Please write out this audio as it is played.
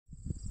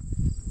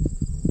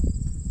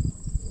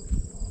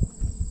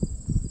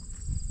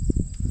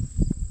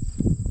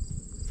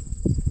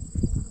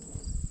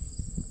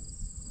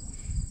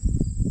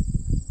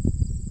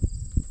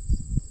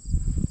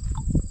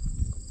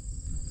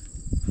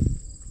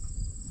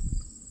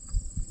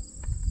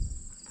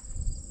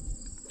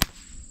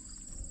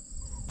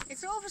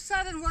of a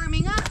sudden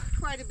warming up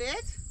quite a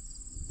bit.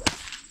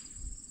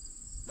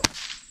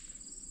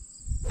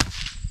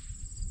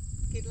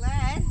 Good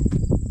lad.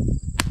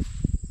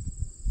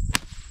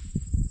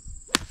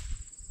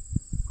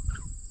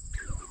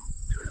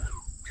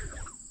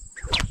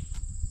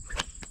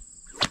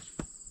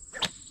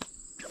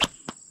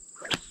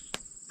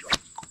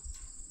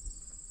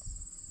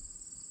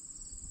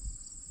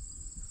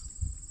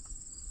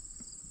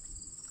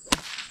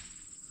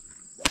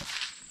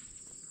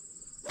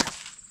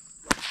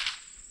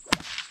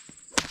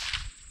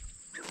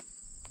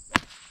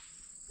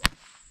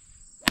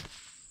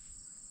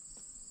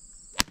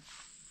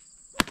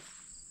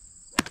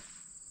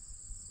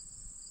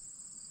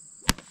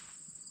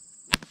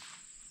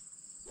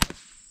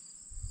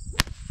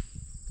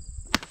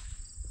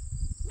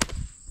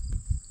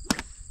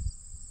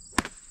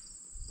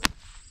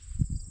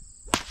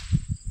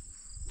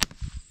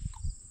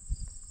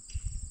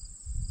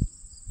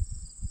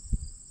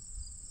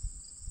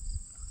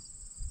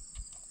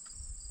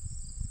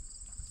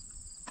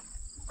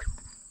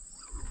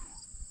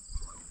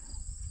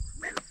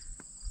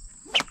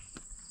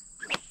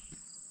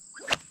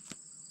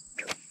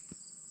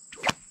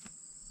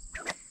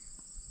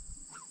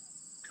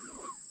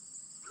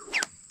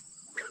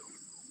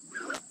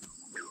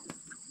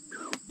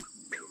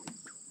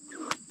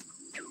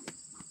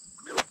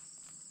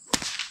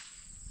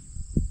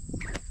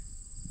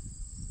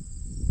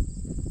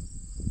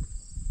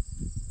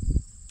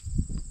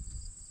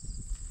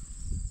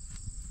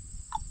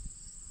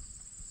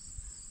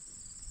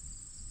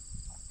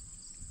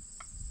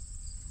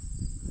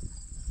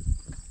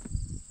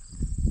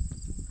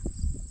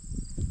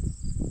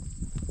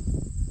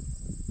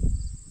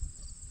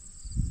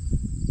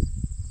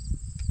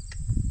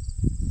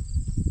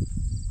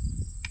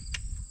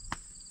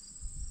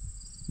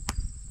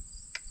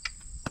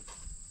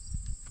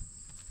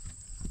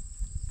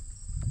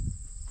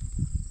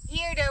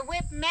 Here the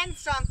whip meant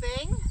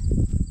something.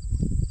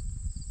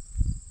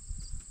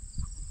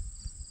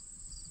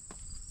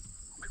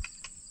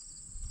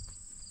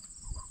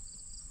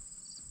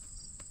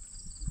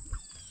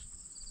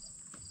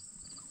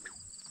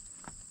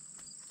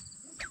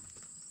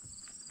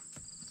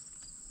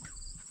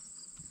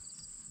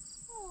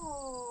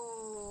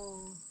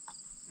 Oh,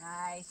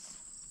 nice.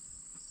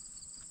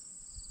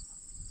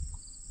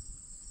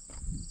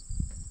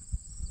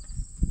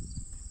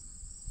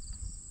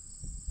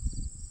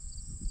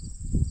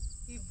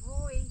 Good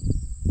boy.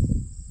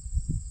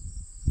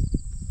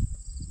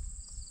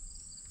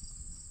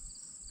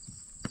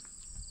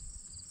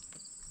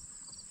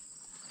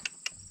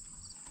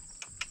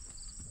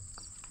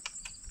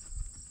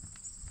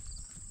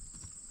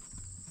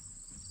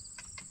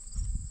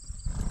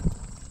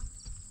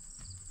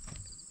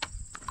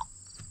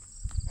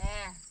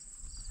 There.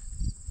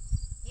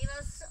 He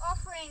was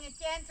offering a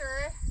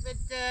canter, but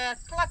the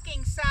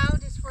clucking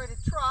sound is for the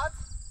trot.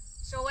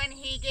 So when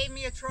he gave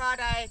me a trot,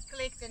 I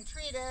clicked and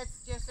treated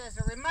just as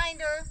a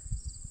reminder.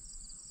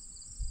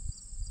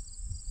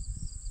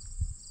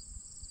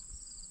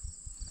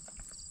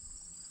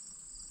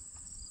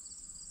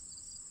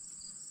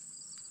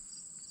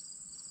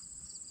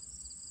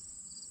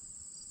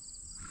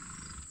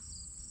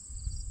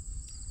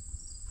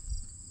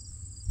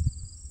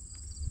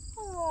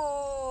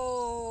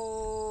 Oh,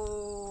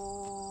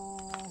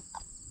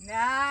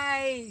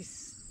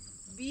 nice.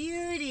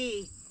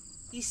 Beauty.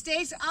 He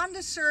stays on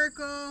the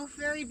circle.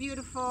 Very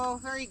beautiful.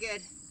 Very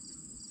good.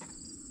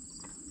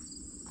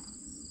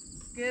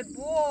 Good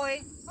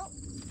boy. Oh.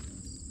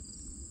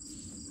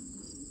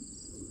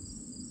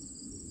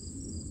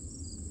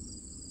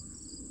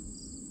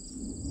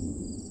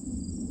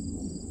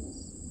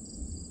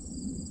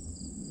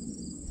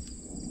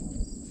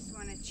 Just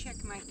want to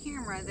check my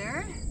camera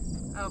there.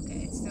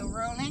 Okay, it's still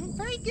rolling.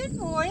 Very good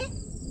boy.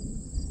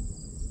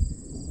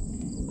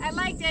 I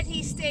like that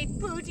he stayed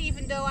put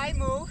even though I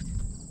moved.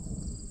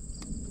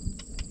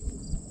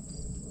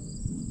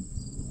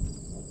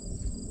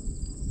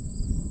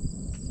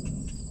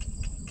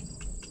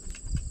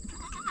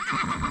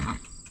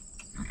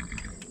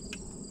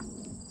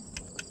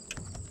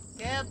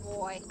 Good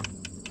boy.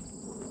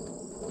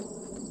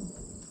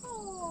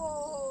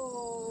 Oh,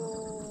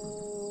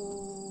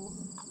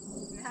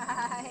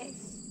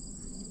 nice.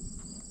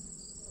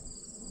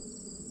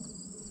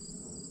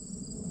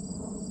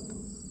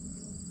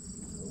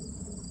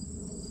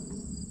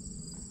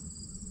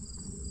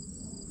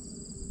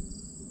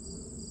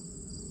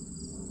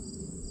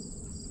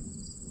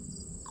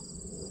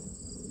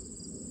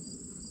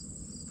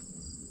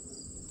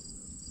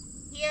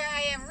 Here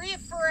I am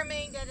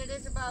reaffirming that it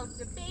is about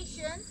the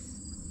patience.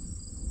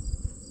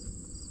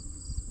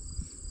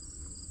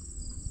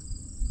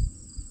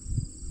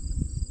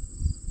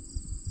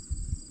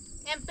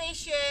 And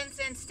patience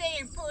and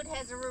staying put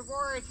has a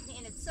reward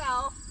in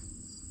itself.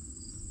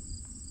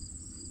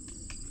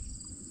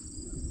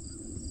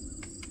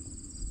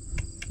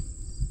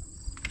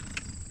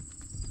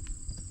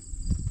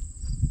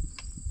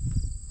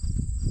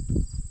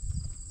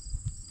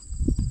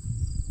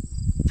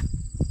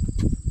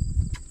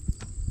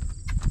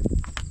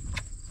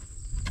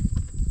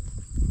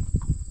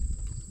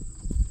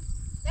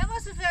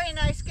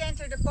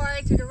 canter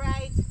depart to the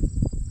right,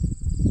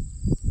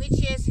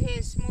 which is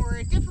his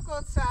more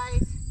difficult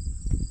side.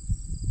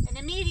 An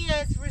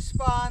immediate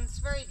response,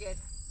 very good.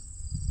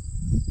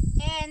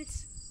 And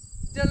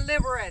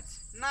deliberate,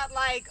 not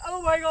like,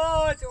 oh my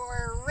god,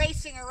 or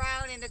racing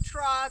around in the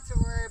trot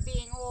or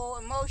being all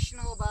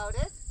emotional about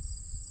it.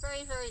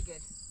 Very, very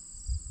good.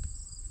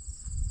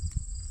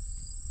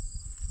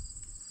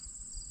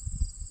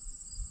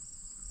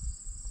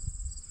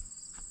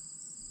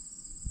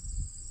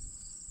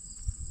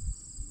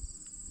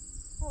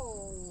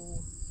 Oh,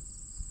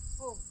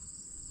 oh.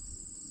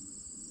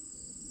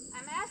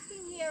 I'm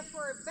asking here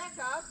for a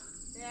backup.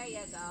 There you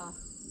go.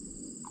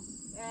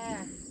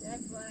 Yeah,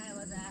 that's what I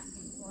was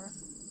asking for.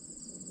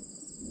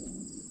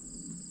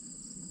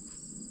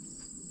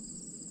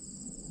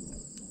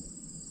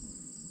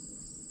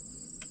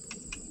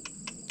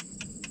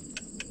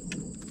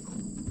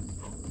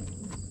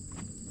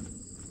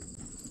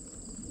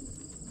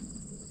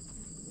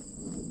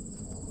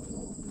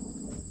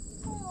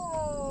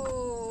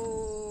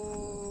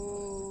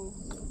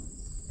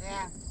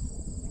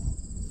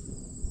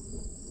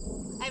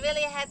 I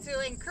really had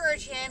to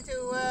encourage him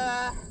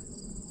to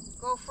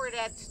go for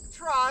that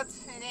trot,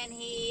 and then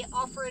he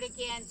offered a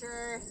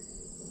canter.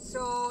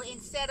 So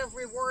instead of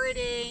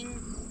rewarding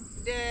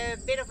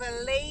the bit of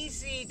a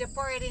lazy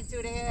depart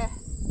into the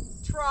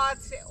trot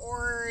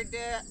or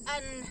the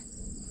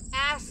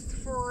unasked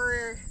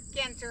for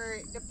canter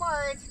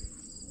depart,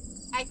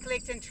 I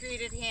clicked and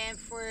treated him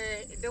for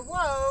the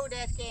whoa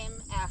that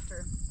came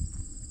after.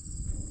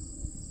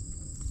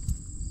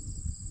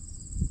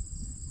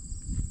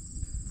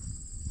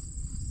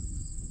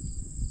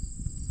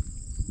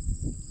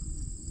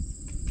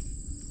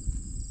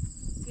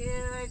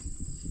 Good.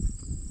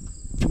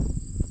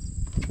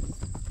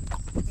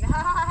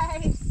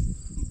 Nice.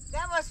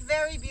 That was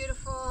very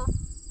beautiful.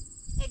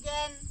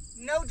 Again,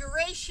 no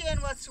duration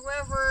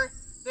whatsoever,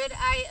 but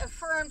I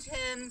affirmed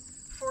him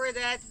for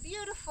that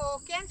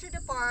beautiful canter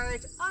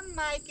depart on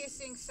my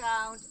kissing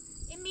sound.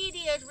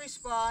 Immediate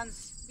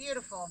response.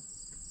 Beautiful.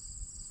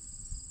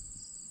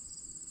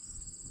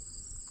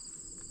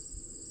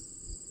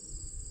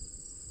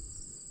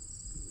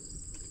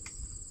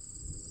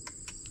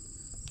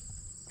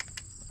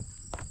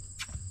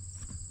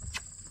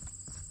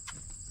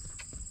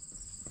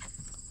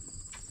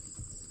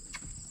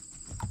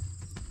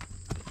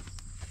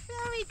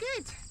 Very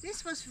good.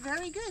 This was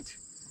very good,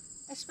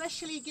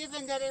 especially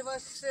given that it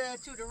was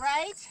to the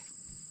right.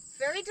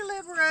 Very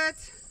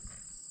deliberate,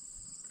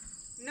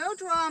 no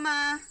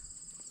drama,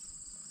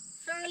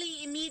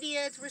 fairly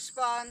immediate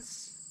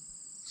response.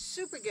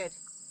 Super good.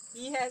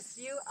 Yes,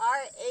 you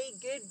are a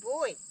good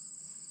boy.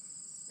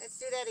 Let's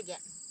do that again.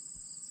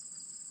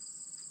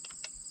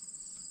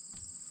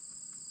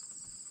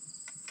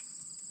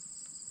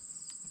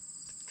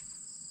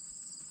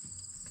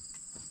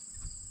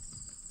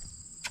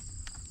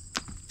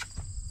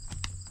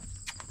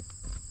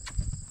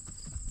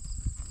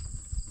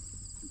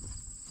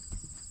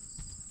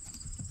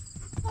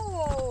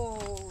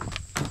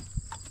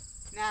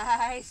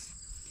 Nice.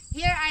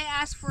 Here I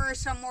asked for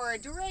some more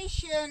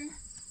duration.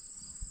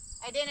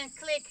 I didn't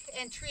click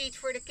and treat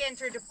for the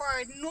canter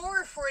depart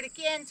nor for the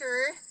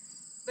canter,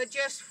 but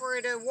just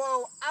for the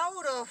whoa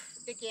out of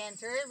the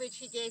canter, which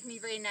he gave me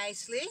very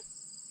nicely.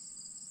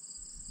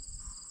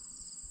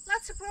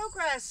 Lots of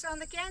progress on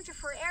the canter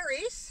for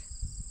Aries.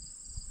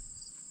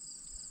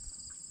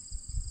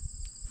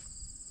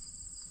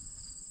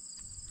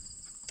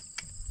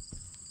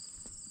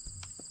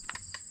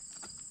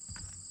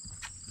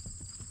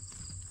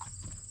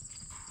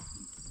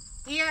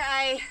 Here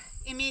I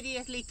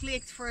immediately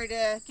clicked for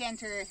the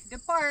canter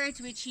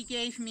depart, which he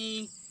gave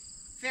me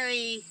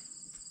very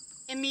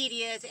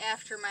immediate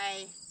after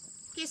my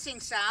kissing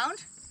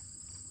sound.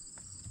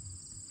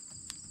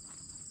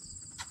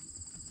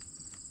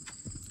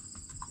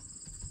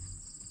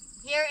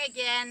 Here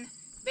again,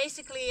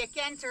 basically a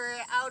canter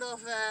out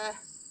of a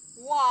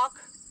walk,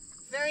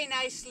 very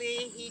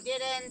nicely. He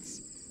didn't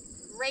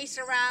race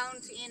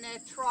around in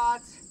a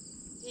trot.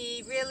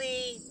 He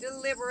really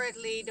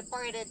deliberately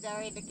departed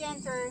there in the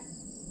canter.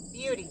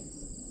 Beauty.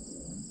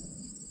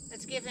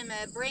 Let's give him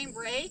a brain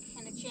break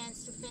and a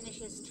chance to finish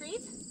his treat.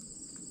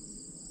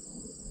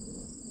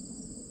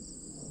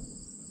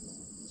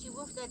 Did you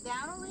move that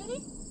down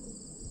already?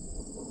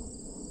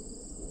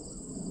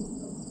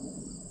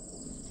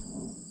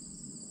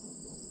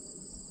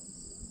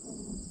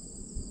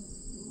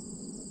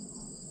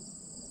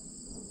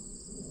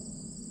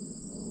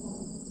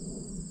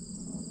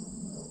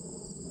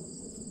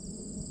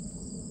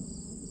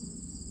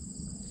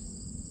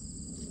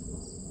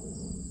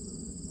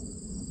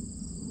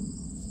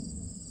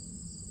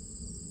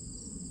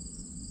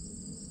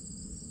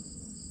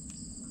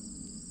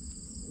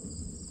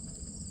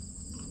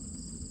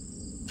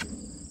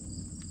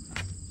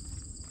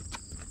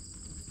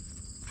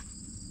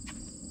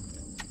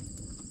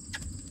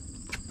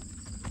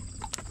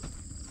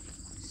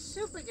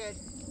 Super good.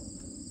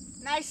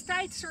 Nice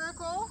tight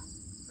circle,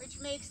 which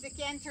makes the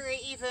canter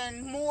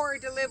even more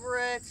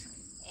deliberate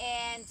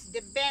and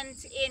the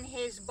bend in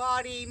his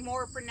body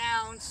more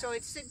pronounced. So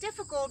it's a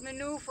difficult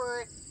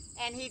maneuver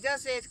and he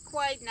does it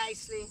quite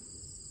nicely.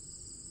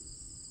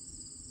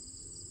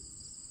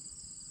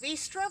 We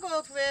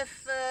struggled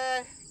with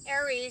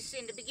Aries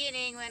in the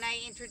beginning when I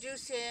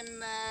introduced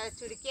him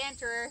to the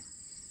canter.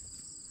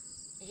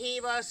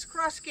 He was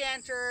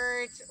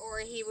cross-cantered, or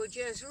he would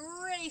just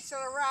race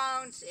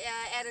around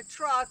at a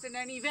trot and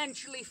then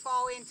eventually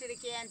fall into the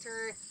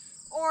canter,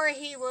 or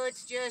he would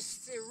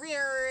just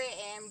rear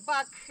and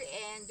buck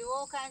and do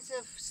all kinds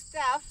of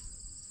stuff.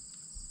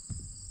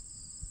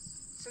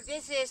 So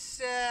this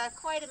is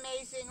quite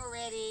amazing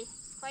already,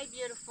 quite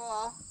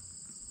beautiful.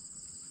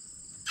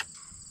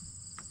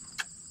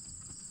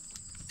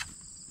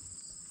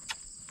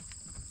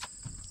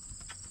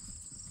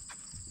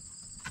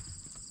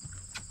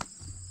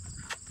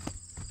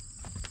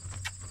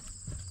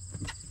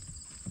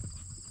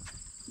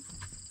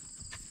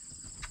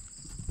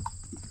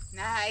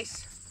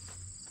 Nice.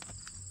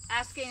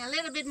 Asking a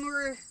little bit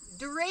more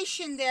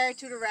duration there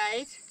to the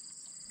right.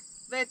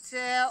 But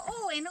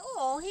all in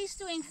all, he's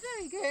doing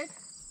very good.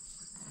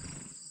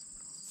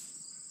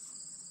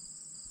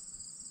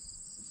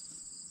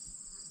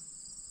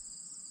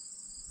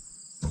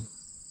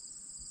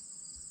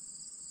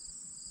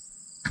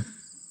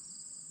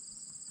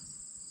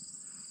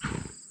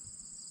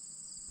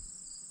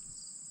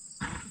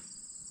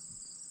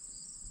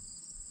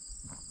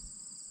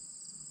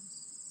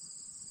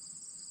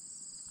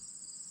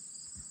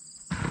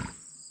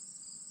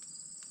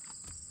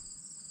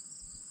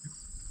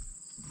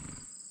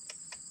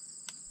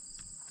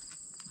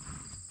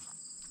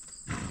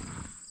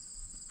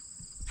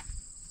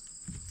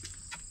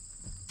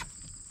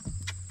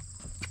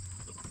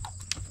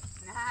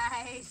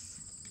 Nice.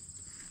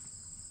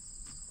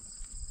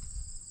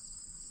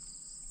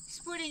 He's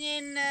putting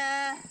in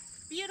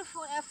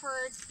beautiful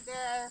effort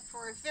there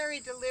for a very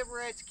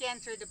deliberate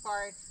canter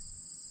depart.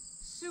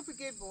 Super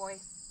good boy.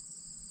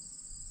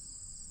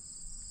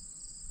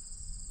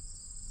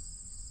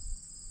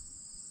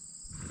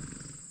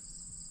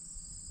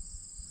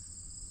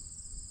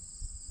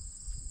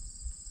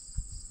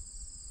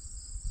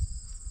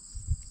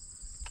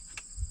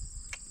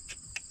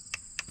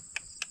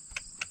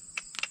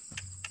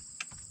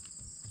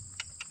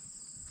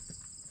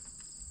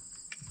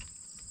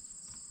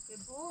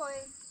 Good boy.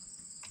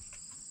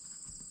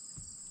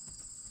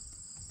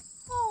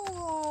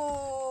 Oh,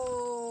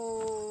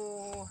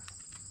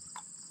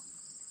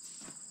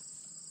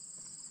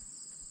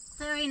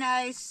 very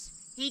nice.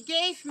 He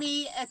gave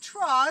me a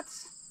trot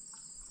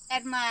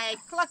at my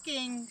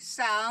clucking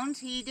sound.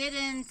 He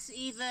didn't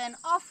even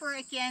offer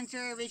a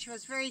canter, which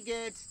was very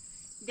good,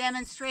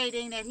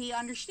 demonstrating that he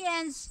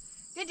understands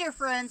the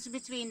difference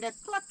between the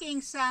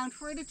clucking sound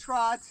for the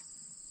trot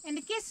and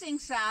the kissing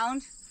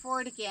sound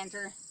for the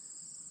canter.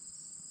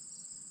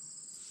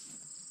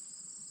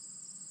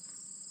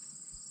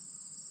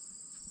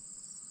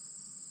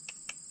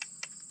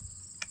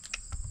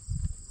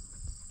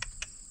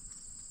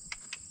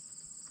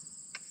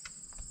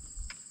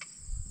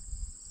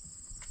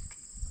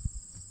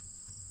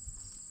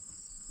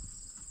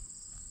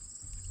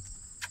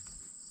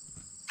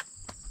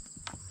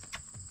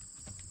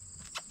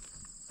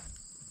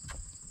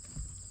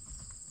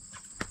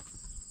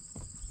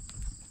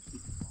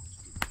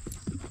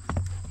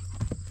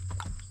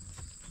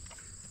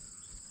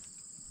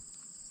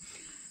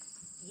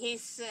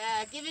 He's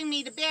giving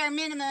me the bare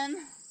minimum,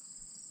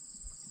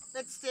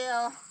 but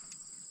still,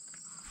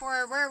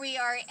 for where we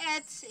are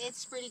at,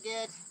 it's pretty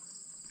good.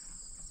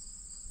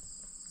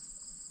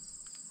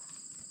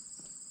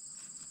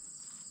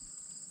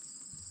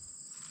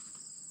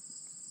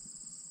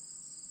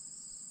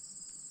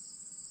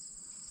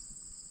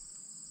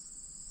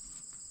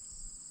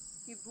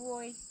 Good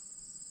boy.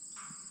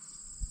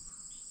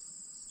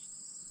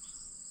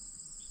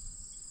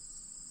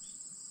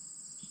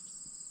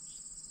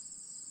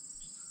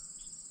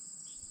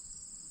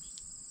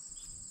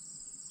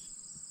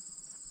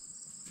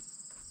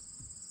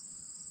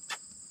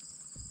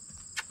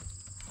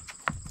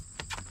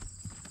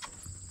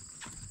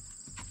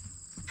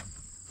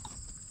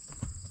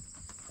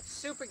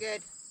 Super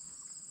good.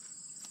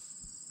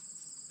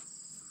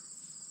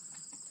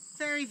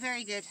 Very,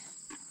 very good.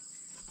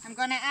 I'm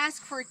gonna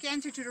ask for a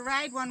canter to the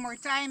right one more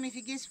time. If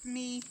he gives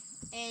me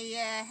a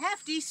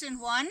half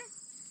decent one,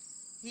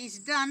 he's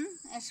done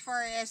as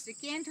far as the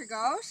canter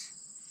goes.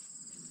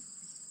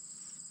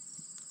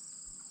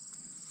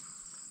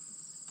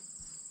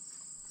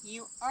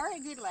 You are a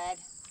good lad.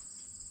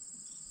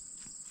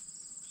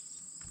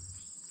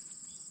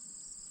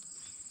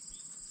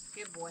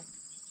 Good boy.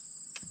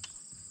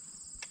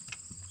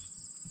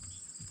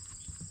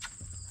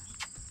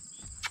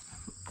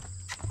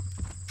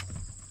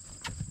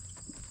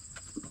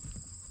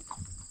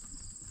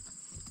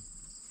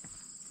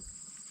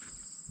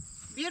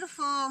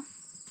 Beautiful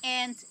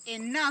and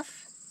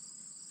enough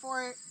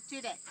for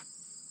today.